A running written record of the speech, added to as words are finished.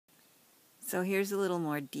So here's a little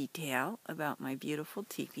more detail about my beautiful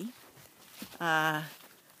teepee. It's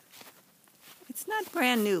not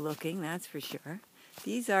brand new looking, that's for sure.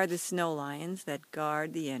 These are the snow lions that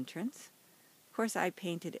guard the entrance. Of course, I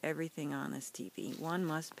painted everything on this teepee. One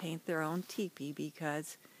must paint their own teepee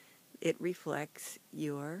because it reflects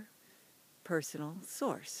your personal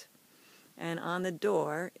source. And on the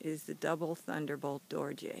door is the double thunderbolt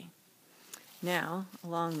door J. Now,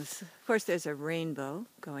 along this, of course, there's a rainbow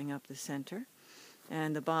going up the center,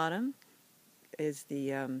 and the bottom is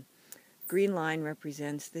the green line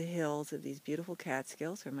represents the hills of these beautiful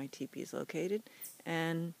Catskills where my teepee is located,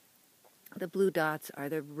 and the blue dots are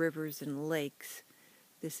the rivers and lakes.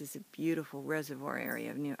 This is a beautiful reservoir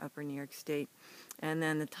area of upper New York State. And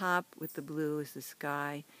then the top with the blue is the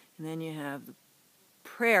sky, and then you have the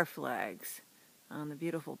prayer flags on the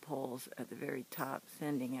beautiful poles at the very top,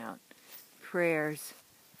 sending out prayers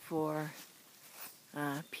for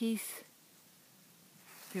peace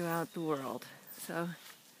throughout the world. So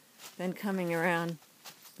then coming around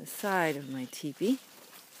the side of my teepee,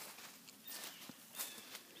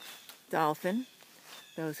 dolphin.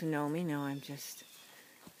 Those who know me know I'm just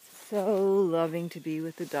so loving to be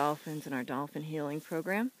with the dolphins in our dolphin healing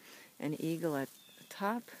program. An eagle at the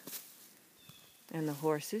top, and the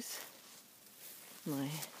horses, my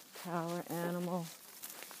power animal,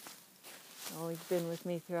 always been with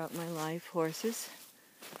me throughout my life, horses.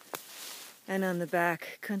 And on the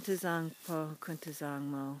back, Kuntazangpo,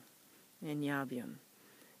 Kuntazangmo, and Yabyum,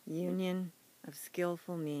 union of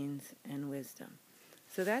skillful means and wisdom.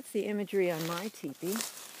 So that's the imagery on my teepee.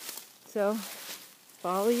 So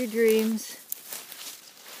follow your dreams,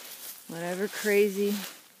 whatever crazy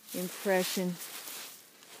impression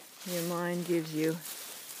your mind gives you,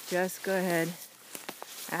 just go ahead,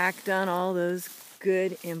 act on all those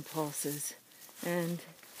good impulses, and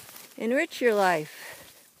enrich your life.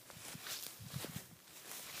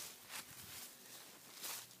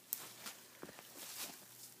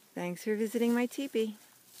 Thanks for visiting my teepee.